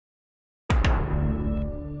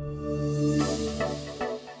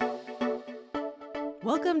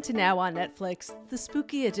Welcome to Now on Netflix, the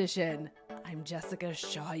spooky edition. I'm Jessica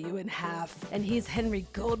Shaw, you in half, and he's Henry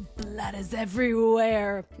Goldblatt is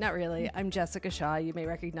everywhere. Not really, I'm Jessica Shaw. You may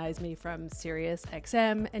recognize me from Sirius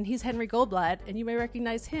XM, and he's Henry Goldblatt, and you may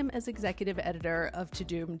recognize him as executive editor of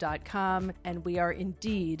Todoom.com. And we are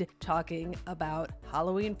indeed talking about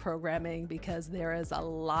Halloween programming because there is a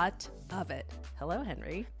lot of it. Hello,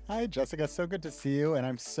 Henry. Hi, Jessica. So good to see you, and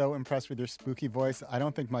I'm so impressed with your spooky voice. I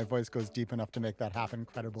don't think my voice goes deep enough to make that happen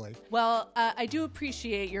credibly. Well, I do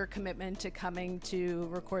appreciate your commitment to coming to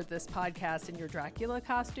record this podcast in your Dracula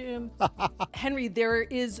costume. Henry, there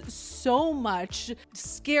is so much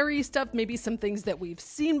scary stuff, maybe some things that we've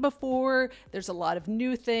seen before. There's a lot of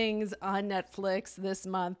new things on Netflix this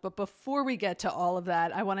month. But before we get to all of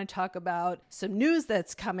that, I want to talk about some news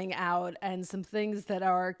that's coming out and some things that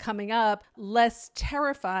are coming up less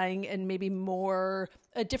terrifying and maybe more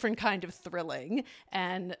a different kind of thrilling.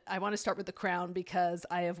 And I want to start with The Crown because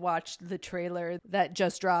I have watched the trailer that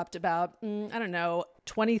just dropped about,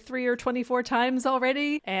 23 or 24 times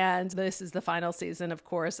already. And this is the final season, of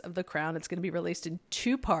course, of The Crown. It's going to be released in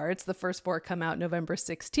 2 parts. The first 4 come out November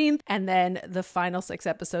 16th, and then the final 6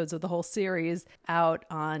 episodes of the whole series out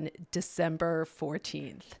on December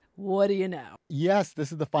 14th. What do you know? Yes,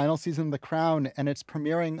 this is the final season of The Crown, and it's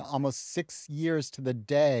premiering almost 6 years to the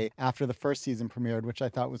day after the first season premiered, which I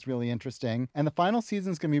thought was really interesting. And the final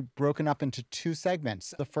season is going to be broken up into 2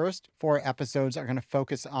 segments. The first 4 episodes are going to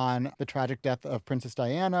focus on the tragic death of Princess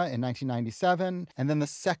Diana in 1997. And then the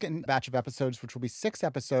second batch of episodes, which will be 6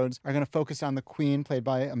 episodes, are going to focus on the Queen, played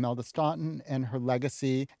by Imelda Staunton, and her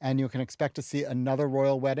legacy. And you can expect to see another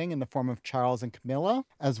royal wedding in the form of Charles and Camilla,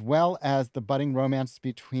 as well as the budding romance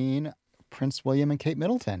between Prince William and Kate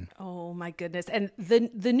Middleton. Oh my goodness. And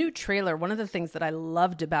the new trailer, one of the things that I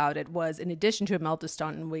loved about it was, in addition to Imelda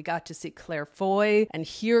Staunton, we got to see Claire Foy and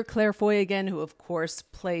hear Claire Foy again, who of course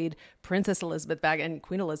played Princess Elizabeth back and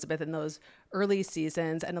Queen Elizabeth in those early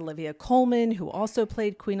seasons, and Olivia Colman, who also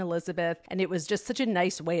played Queen Elizabeth. And it was just such a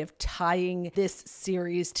nice way of tying this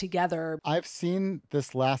series together. I've seen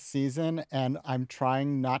this last season, and I'm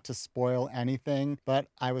trying not to spoil anything, but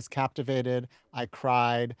I was captivated. I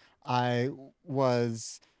cried. I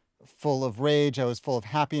was full of rage. I was full of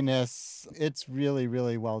happiness. It's really,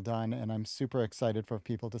 really well done, and I'm super excited for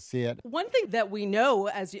people to see it. One thing that we know,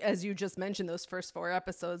 as you just mentioned, those first 4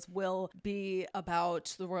 episodes will be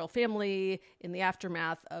about the royal family in the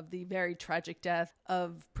aftermath of the very tragic death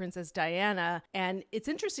of Princess Diana. And it's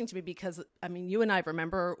interesting to me because, I mean, you and I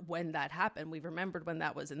remember when that happened. We remembered when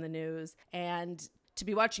that was in the news. And to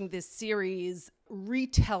be watching this series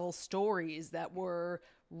retell stories that were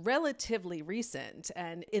relatively recent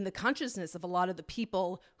and in the consciousness of a lot of the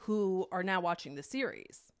people who are now watching the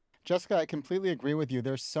series. Jessica, I completely agree with you.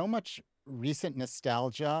 There's so much recent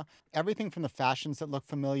nostalgia, everything from the fashions that look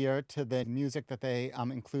familiar to the music that they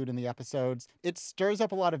include in the episodes. It stirs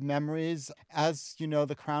up a lot of memories. As you know,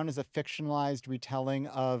 The Crown is a fictionalized retelling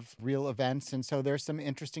of real events, and so there's some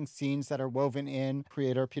interesting scenes that are woven in.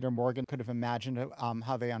 Creator Peter Morgan could have imagined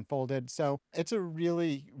how they unfolded. So it's a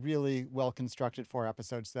really, really well-constructed 4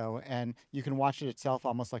 episodes, though, and you can watch it itself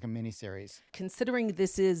almost like a mini-series. Considering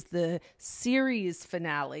this is the series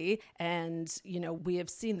finale, and, we have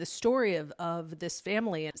seen the story of this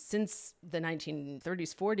family since the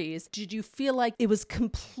 1930s, 40s. Did you feel like it was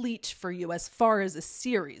complete for you as far as a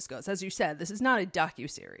series goes? As you said, this is not a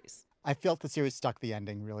docuseries. I felt the series stuck the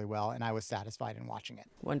ending really well, and I was satisfied in watching it.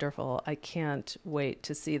 Wonderful. I can't wait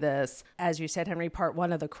to see this. As you said, Henry, part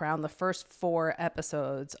 1 of The Crown, the first 4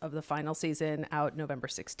 episodes of the final season out November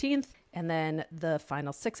 16th, and then the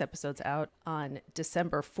final 6 episodes out on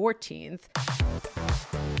December 14th.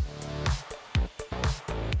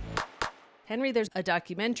 Henry, there's a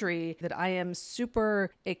documentary that I am super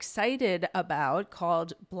excited about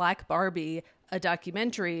called Black Barbie, a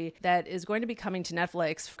documentary that is going to be coming to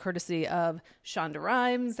Netflix courtesy of Shonda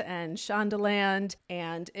Rhimes and Shondaland.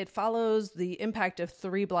 And it follows the impact of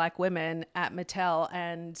 3 Black women at Mattel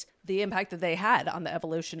and the impact that they had on the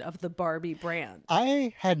evolution of the Barbie brand.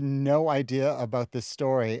 I had no idea about this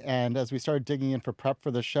story. And as we started digging in for prep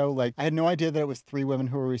for the show, I had no idea that it was 3 women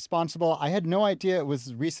who were responsible. I had no idea it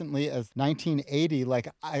was recently as 1980.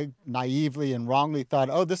 I naively and wrongly thought,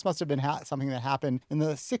 oh, this must have been something that happened in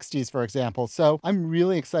the 60s, for example. So I'm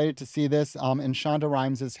really excited to see this. In Shonda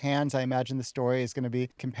Rhimes' hands, I imagine the story is going to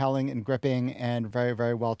be compelling and gripping and very,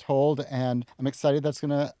 very well told. And I'm excited that's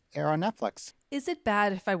going to air on Netflix. Is it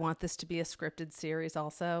bad if I want this to be a scripted series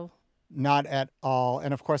also? Not at all.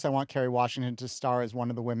 And of course, I want Kerry Washington to star as one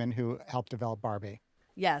of the women who helped develop Barbie.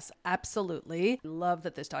 Yes, absolutely. Love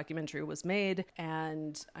that this documentary was made,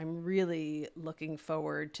 and I'm really looking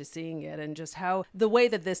forward to seeing it, and just how the way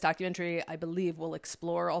that this documentary, I believe, will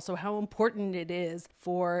explore also how important it is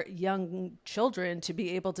for young children to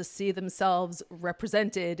be able to see themselves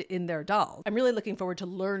represented in their dolls. I'm really looking forward to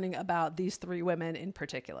learning about these three women in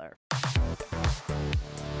particular.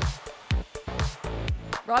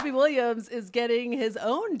 Robbie Williams is getting his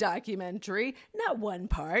own documentary, not one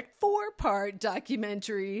part, 4-part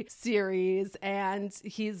documentary series. And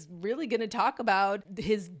he's really going to talk about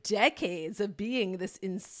his decades of being this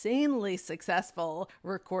insanely successful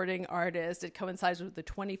recording artist. It coincides with the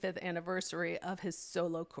 25th anniversary of his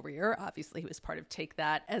solo career. Obviously, he was part of Take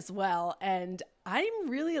That as well. And I'm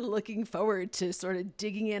really looking forward to sort of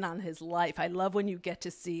digging in on his life. I love when you get to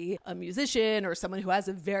see a musician or someone who has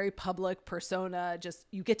a very public persona, just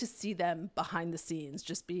you get to see them behind the scenes,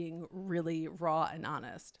 just being really raw and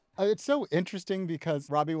honest. It's so interesting because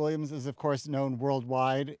Robbie Williams is, of course, known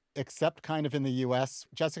worldwide, except kind of in the U.S.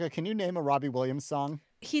 Jessica, can you name a Robbie Williams song?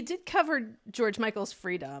 He did cover George Michael's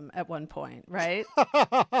Freedom at one point, right?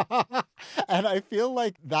 And I feel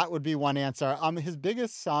like that would be one answer. His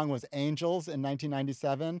biggest song was Angels in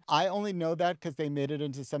 1997. I only know that because they made it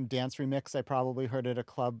into some dance remix I probably heard at a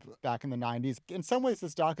club back in the 90s. In some ways,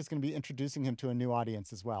 this doc is going to be introducing him to a new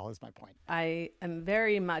audience as well, is my point. I am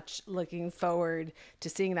very much looking forward to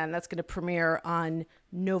seeing that, and that's going to premiere on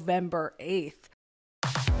November 8th.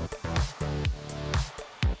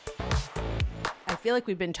 I feel like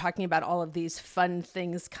we've been talking about all of these fun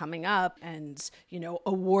things coming up and,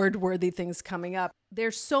 award-worthy things coming up.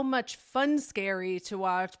 There's so much fun, scary to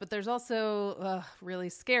watch, but there's also really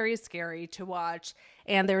scary to watch.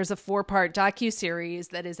 And there's a 4-part docuseries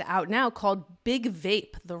that is out now called Big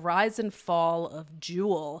Vape, The Rise and Fall of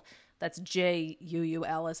Juul. That's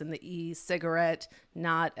Juul as in the e-cigarette,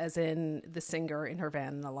 not as in the singer in her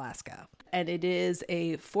van in Alaska. And it is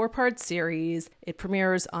a 4-part series. It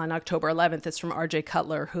premieres on October 11th. It's from RJ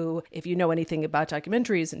Cutler, who, if you know anything about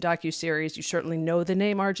documentaries and docuseries, you certainly know the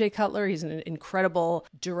name RJ Cutler. He's an incredible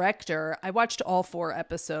director. I watched all 4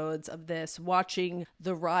 episodes of this, watching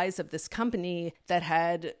the rise of this company that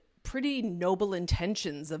had pretty noble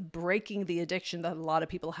intentions of breaking the addiction that a lot of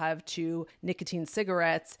people have to nicotine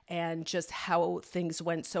cigarettes, and just how things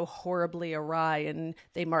went so horribly awry, and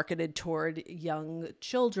they marketed toward young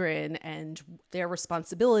children and their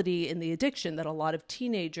responsibility in the addiction that a lot of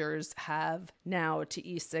teenagers have now to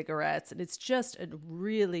e-cigarettes. And it's just a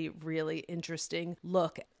really, really interesting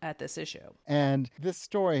look at this issue. And this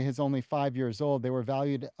story is only 5 years old. They were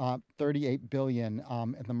valued $38 billion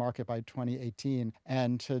in the market by 2018.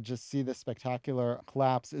 And to just see this spectacular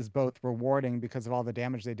collapse is both rewarding because of all the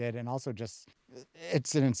damage they did, and also just,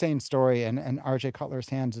 it's an insane story. And RJ Cutler's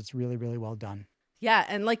hands, it's really, really well done. Yeah,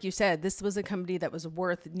 and like you said, this was a company that was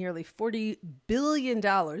worth nearly $40 billion,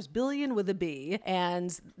 billion with a B,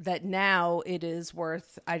 and that now it is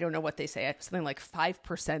worth, I don't know what they say, something like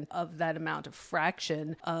 5% of that amount, a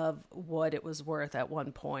fraction of what it was worth at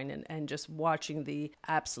one point. And just watching the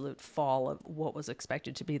absolute fall of what was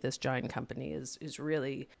expected to be this giant company is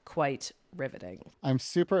really quite riveting. I'm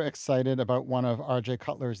super excited about one of RJ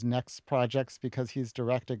Cutler's next projects because he's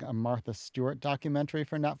directing a Martha Stewart documentary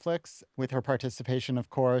for Netflix with her participation, of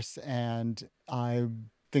course, and I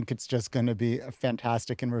think it's just going to be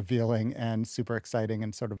fantastic and revealing and super exciting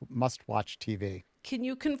and sort of must-watch TV. Can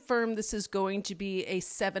you confirm this is going to be a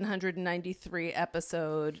 793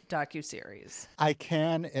 episode docuseries? I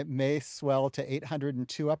can. It may swell to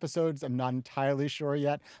 802 episodes. I'm not entirely sure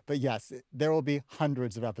yet. But yes, there will be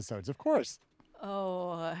hundreds of episodes, of course.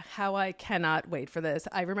 Oh, how I cannot wait for this.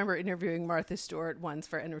 I remember interviewing Martha Stewart once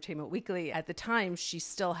for Entertainment Weekly. At the time, she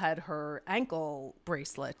still had her ankle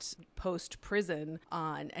bracelet post-prison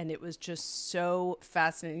on, and it was just so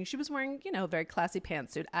fascinating. She was wearing, a very classy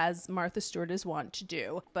pantsuit, as Martha Stewart is wont to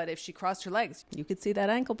do. But if she crossed her legs, you could see that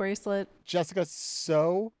ankle bracelet. Jessica,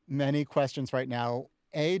 so many questions right now.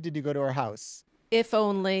 A, did you go to her house? If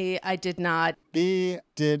only I did not. B,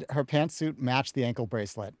 did her pantsuit match the ankle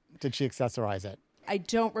bracelet? Did she accessorize it? I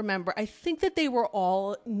don't remember. I think that they were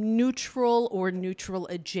all neutral or neutral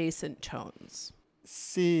adjacent tones.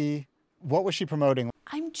 C, what was she promoting?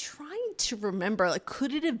 I'm trying to remember.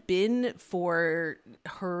 Could it have been for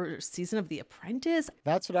her season of The Apprentice?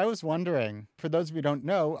 That's what I was wondering. For those of you who don't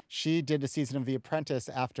know, she did a season of The Apprentice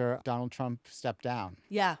after Donald Trump stepped down.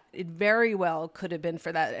 Yeah, it very well could have been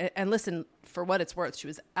for that. And listen, for what it's worth, she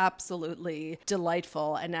was absolutely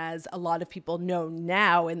delightful. And as a lot of people know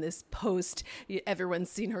now in this post, everyone's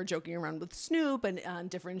seen her joking around with Snoop and on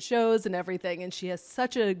different shows and everything. And she has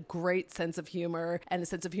such a great sense of humor and a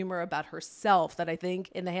sense of humor about herself that I think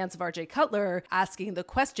in the hands of RJ Cutler, asking the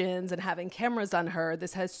questions and having cameras on her,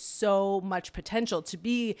 this has so much potential to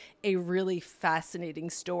be a really fascinating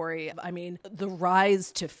story. I mean, the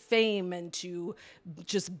rise to fame and to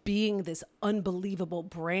just being this unbelievable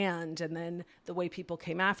brand, and then the way people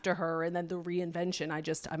came after her, and then the reinvention.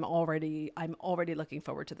 I'm already looking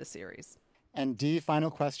forward to the series. And Dee,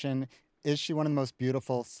 final question. Is she one of the most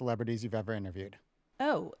beautiful celebrities you've ever interviewed?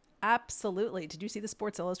 Oh, absolutely. Did you see the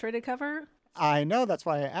Sports Illustrated cover? I know, that's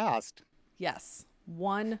why I asked. Yes,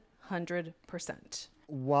 100%.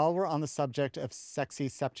 While we're on the subject of sexy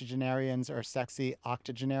septuagenarians or sexy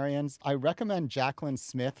octogenarians, I recommend Jaclyn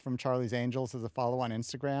Smith from Charlie's Angels as a follow on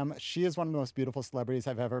Instagram. She is one of the most beautiful celebrities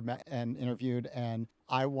I've ever met and interviewed, and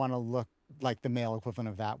I want to look like the male equivalent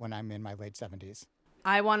of that when I'm in my late 70s.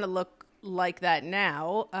 I want to look like that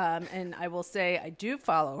now, and I will say I do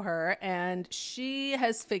follow her, and she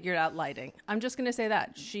has figured out lighting. I'm just going to say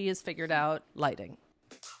that. She has figured out lighting.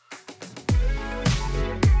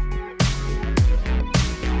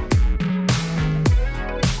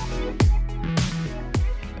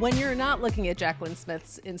 When you're not looking at Jaclyn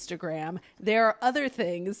Smith's Instagram, there are other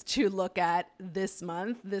things to look at this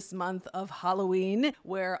month of Halloween,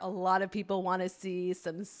 where a lot of people want to see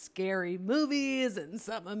some scary movies and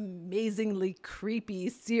some amazingly creepy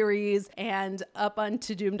series. And up on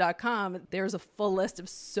todoom.com, there's a full list of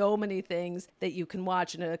so many things that you can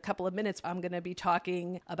watch. In a couple of minutes, I'm going to be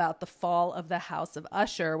talking about The Fall of the House of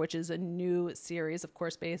Usher, which is a new series, of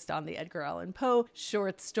course, based on the Edgar Allan Poe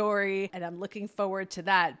short story. And I'm looking forward to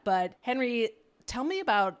that. But Henry, tell me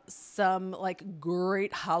about some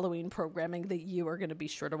great Halloween programming that you are going to be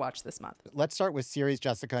sure to watch this month. Let's start with series,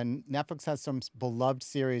 Jessica. And Netflix has some beloved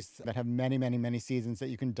series that have many, many, many seasons that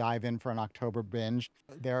you can dive in for an October binge.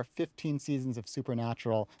 There are 15 seasons of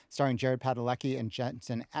Supernatural starring Jared Padalecki and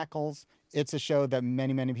Jensen Ackles. It's a show that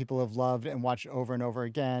many, many people have loved and watched over and over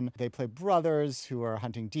again. They play brothers who are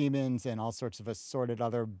hunting demons and all sorts of assorted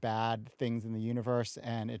other bad things in the universe,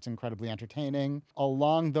 and it's incredibly entertaining.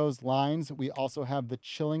 Along those lines, we also have The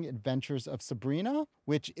Chilling Adventures of Sabrina,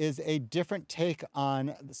 which is a different take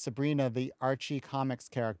on Sabrina, the Archie Comics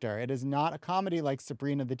character. It is not a comedy like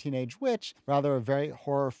Sabrina the Teenage Witch, rather a very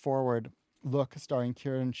horror-forward look starring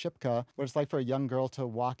Kieran Shipka, what it's like for a young girl to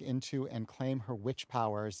walk into and claim her witch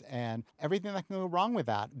powers and everything that can go wrong with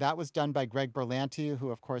that. That was done by Greg Berlanti, who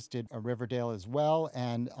of course did Riverdale as well,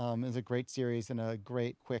 and is a great series and a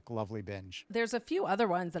great, quick, lovely binge. There's a few other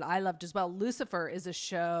ones that I loved as well. Lucifer is a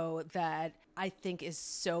show that I think is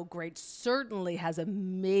so great, certainly has a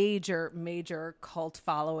major, major cult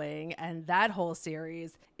following. And that whole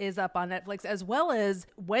series is up on Netflix, as well as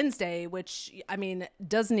Wednesday, which, I mean,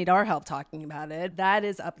 doesn't need our help talking about it. That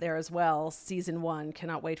is up there as well. Season 1.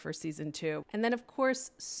 Cannot wait for season 2. And then, of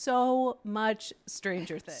course, so much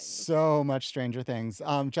Stranger Things. So much Stranger Things.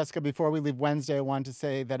 Jessica, before we leave Wednesday, I wanted to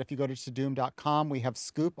say that if you go to todoom.com, we have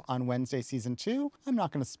Scoop on Wednesday season 2. I'm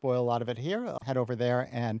not going to spoil a lot of it here. I'll head over there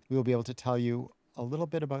and we will be able to tell you a little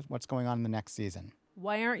bit about what's going on in the next season.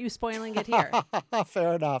 Why aren't you spoiling it here?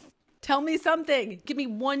 Fair enough. Tell me something. Give me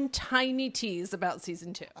one tiny tease about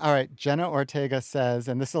season 2. All right. Jenna Ortega says,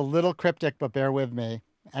 and this is a little cryptic, but bear with me.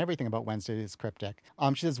 Everything about Wednesday is cryptic.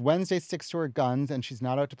 She says, Wednesday sticks to her guns and she's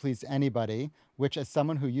not out to please anybody, which as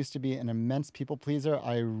someone who used to be an immense people pleaser,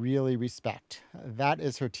 I really respect. That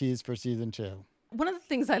is her tease for season 2. One of the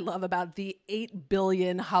things I love about the 8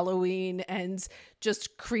 billion Halloween and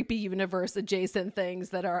just creepy universe adjacent things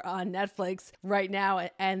that are on Netflix right now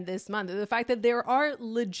and this month, the fact that there are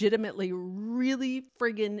legitimately really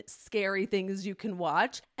friggin' scary things you can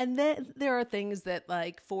watch. And then there are things that,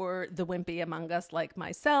 like, for the wimpy among us like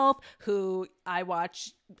myself, who I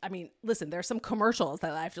watch, I mean, listen, there's some commercials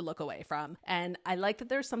that I have to look away from. And I like that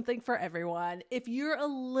there's something for everyone. If you're a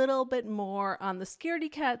little bit more on the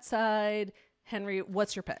scaredy cat side, Henry,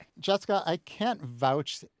 what's your pick? Jessica, I can't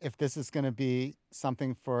vouch if this is going to be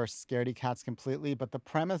something for scaredy cats completely, but the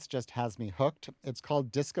premise just has me hooked. It's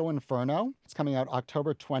called Disco Inferno. It's coming out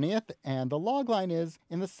October 20th, and the logline is,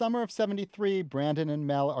 in the summer of 73, Brandon and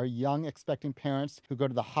Mel are young, expecting parents who go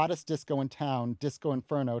to the hottest disco in town, Disco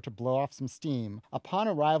Inferno, to blow off some steam. Upon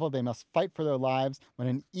arrival, they must fight for their lives when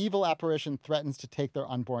an evil apparition threatens to take their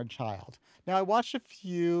unborn child. Now, I watched a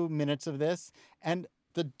few minutes of this, and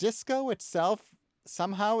the disco itself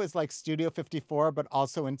somehow is like Studio 54, but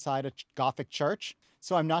also inside a Gothic church.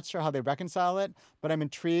 So I'm not sure how they reconcile it, but I'm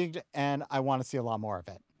intrigued and I want to see a lot more of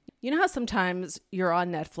it. You know how sometimes you're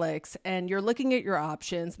on Netflix and you're looking at your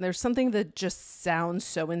options and there's something that just sounds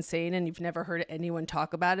so insane and you've never heard anyone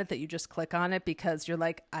talk about it that you just click on it because you're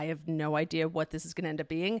like, I have no idea what this is going to end up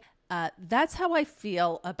being. That's how I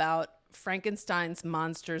feel about Frankenstein's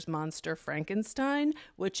Monsters Monster Frankenstein,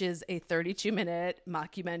 which is a 32-minute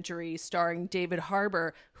mockumentary starring David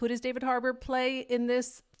Harbour. Who does David Harbour play in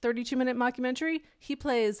this 32-minute mockumentary? He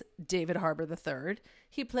plays David Harbour III.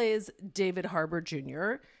 He plays David Harbour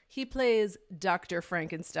Jr. He plays Dr.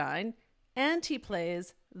 Frankenstein. And he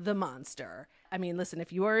plays the monster. I mean, listen,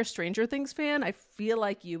 if you are a Stranger Things fan, I feel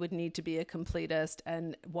like you would need to be a completist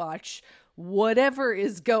and watch whatever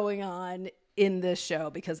is going on in this show,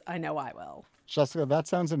 because I know I will. Jessica, that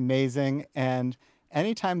sounds amazing. And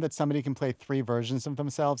anytime that somebody can play 3 versions of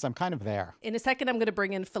themselves, I'm kind of there. In a second, I'm going to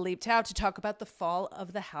bring in Philippe Tao to talk about The Fall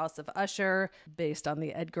of the House of Usher, based on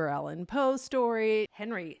the Edgar Allan Poe story.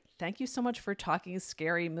 Henry, thank you so much for talking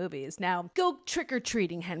scary movies. Now, go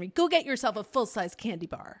trick-or-treating, Henry. Go get yourself a full-size candy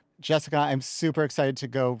bar. Jessica, I'm super excited to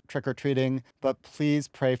go trick-or-treating, but please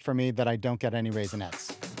pray for me that I don't get any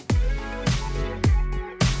Raisinets.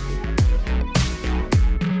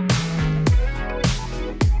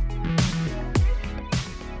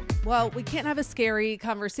 Well, we can't have a scary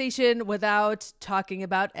conversation without talking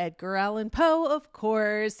about Edgar Allan Poe, of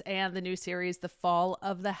course, and the new series, The Fall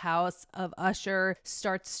of the House of Usher,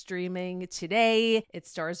 starts streaming today. It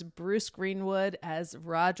stars Bruce Greenwood as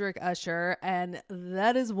Roderick Usher, and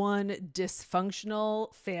that is one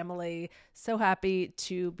dysfunctional family. So happy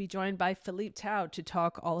to be joined by Philippe Tao to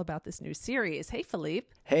talk all about this new series. Hey, Philippe.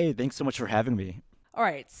 Hey, thanks so much for having me. All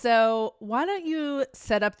right, so why don't you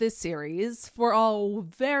set up this series? We're all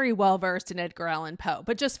very well versed in Edgar Allan Poe,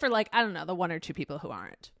 but just for the 1 or 2 people who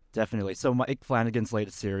aren't. Definitely. So Mike Flanagan's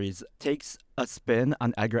latest series takes a spin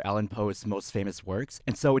on Edgar Allan Poe's most famous works.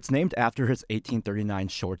 And so it's named after his 1839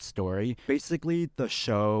 short story. Basically, the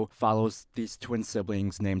show follows these twin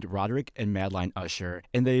siblings named Roderick and Madeline Usher.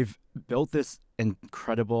 And they've built this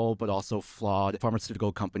incredible but also flawed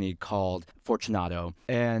pharmaceutical company called Fortunato.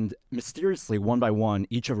 And mysteriously, one by one,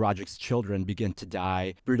 each of Roderick's children begin to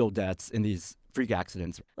die brutal deaths in these freak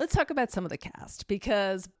accidents. Let's talk about some of the cast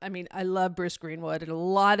because, I love Bruce Greenwood, and a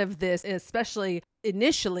lot of this, especially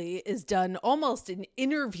initially, is done almost in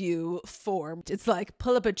interview form. It's like,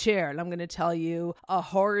 pull up a chair and I'm going to tell you a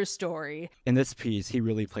horror story. In this piece, he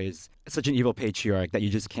really plays such an evil patriarch that you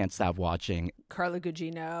just can't stop watching. Carla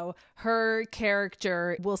Gugino, her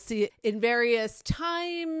character, we'll see in various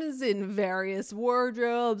times, in various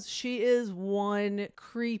wardrobes. She is one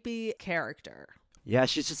creepy character. Yeah,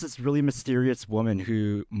 she's just this really mysterious woman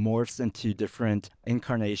who morphs into different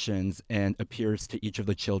incarnations and appears to each of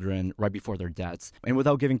the children right before their deaths. And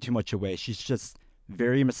without giving too much away, she's just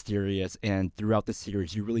very mysterious, and throughout the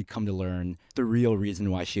series you really come to learn the real reason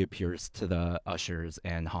why she appears to the Ushers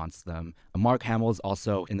and haunts them. Mark Hamill is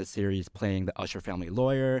also in the series playing the Usher family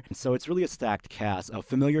lawyer, and so it's really a stacked cast of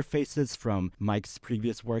familiar faces from Mike's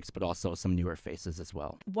previous works, but also some newer faces as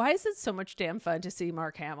well. Why is it so much damn fun to see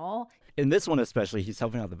Mark Hamill? In this one especially, he's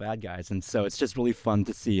helping out the bad guys, and so it's just really fun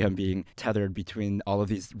to see him being tethered between all of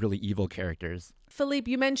these really evil characters.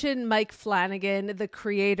 Philippe, you mentioned Mike Flanagan, the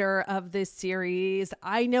creator of this series.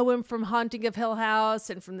 I know him from Haunting of Hill House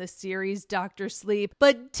and from the series Dr. Sleep.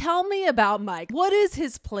 But tell me about Mike. What is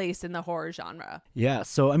his place in the horror genre? Yeah,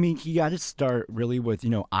 so he got to start really with,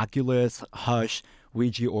 Oculus, Hush,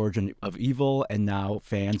 Ouija Origin of Evil, and now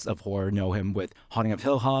fans of horror know him with Haunting of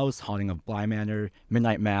Hill House, Haunting of Bly Manor,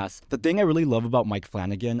 Midnight Mass. The thing I really love about Mike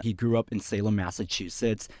Flanagan, he grew up in Salem,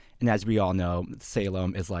 Massachusetts, and as we all know,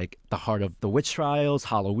 Salem is like the heart of the witch trials,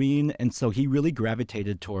 Halloween, and so he really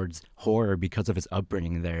gravitated towards horror because of his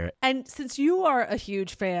upbringing there. And since you are a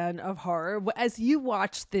huge fan of horror, as you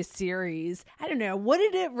watched this series, I don't know, what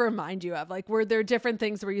did it remind you of? Like, were there different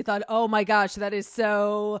things where you thought, oh my gosh, that is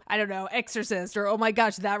so, Exorcist, or oh my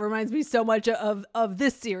gosh, that reminds me so much of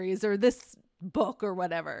this series or this book or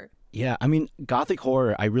whatever? Yeah, Gothic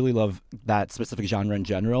horror, I really love that specific genre in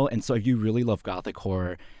general. And so if you really love Gothic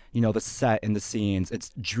horror, the set and the scenes,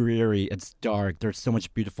 it's dreary, it's dark, there's so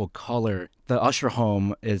much beautiful color. The Usher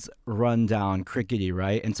home is run down, crickety,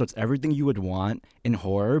 right? And so it's everything you would want in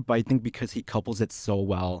horror, but I think because he couples it so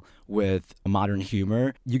well with modern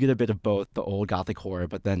humor, you get a bit of both the old Gothic horror,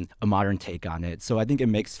 but then a modern take on it. So I think it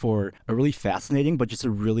makes for a really fascinating, but just a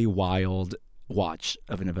really wild watch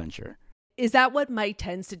of an adventure. Is that what Mike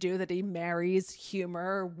tends to do, that he marries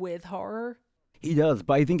humor with horror? He does,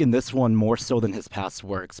 but I think in this one more so than his past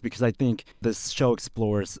works, because I think this show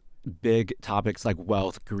explores big topics like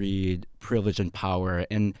wealth, greed, privilege, and power.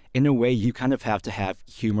 And in a way, you kind of have to have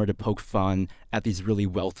humor to poke fun at these really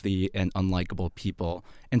wealthy and unlikable people.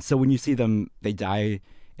 And so when you see them, they die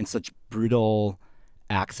in such brutal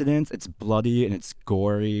accidents. It's bloody and it's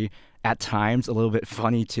gory. At times, a little bit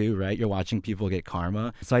funny too, right? You're watching people get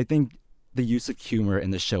karma. So I think the use of humor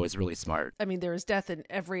in the show is really smart. I mean, there's death in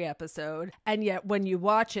every episode. And yet when you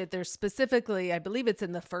watch it, there's specifically, I believe it's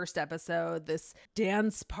in the first episode, this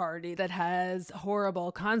dance party that has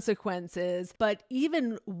horrible consequences. But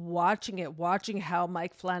even watching it, watching how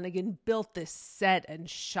Mike Flanagan built this set and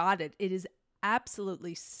shot it, it is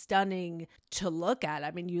absolutely stunning to look at.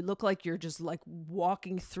 I mean, you look like you're just like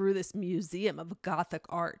walking through this museum of Gothic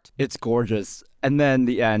art. It's gorgeous. And then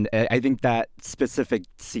the end, I think that specific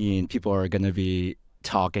scene people are going to be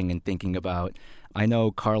talking and thinking about. I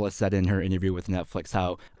know Carla said in her interview with Netflix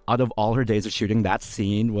how out of all her days of shooting, that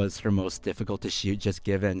scene was her most difficult to shoot, just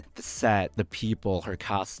given the set, the people, her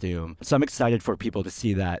costume. So I'm excited for people to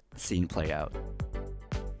see that scene play out.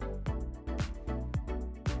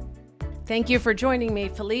 Thank you for joining me,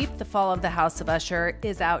 Philippe. The Fall of the House of Usher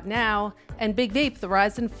is out now, and Big Vape, The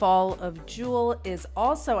Rise and Fall of Jewel is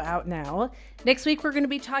also out now. Next week, we're going to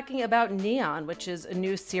be talking about Neon, which is a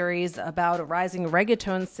new series about a rising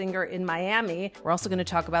reggaeton singer in Miami. We're also going to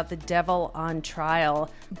talk about The Devil on Trial.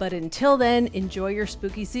 But until then, enjoy your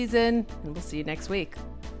spooky season, and we'll see you next week.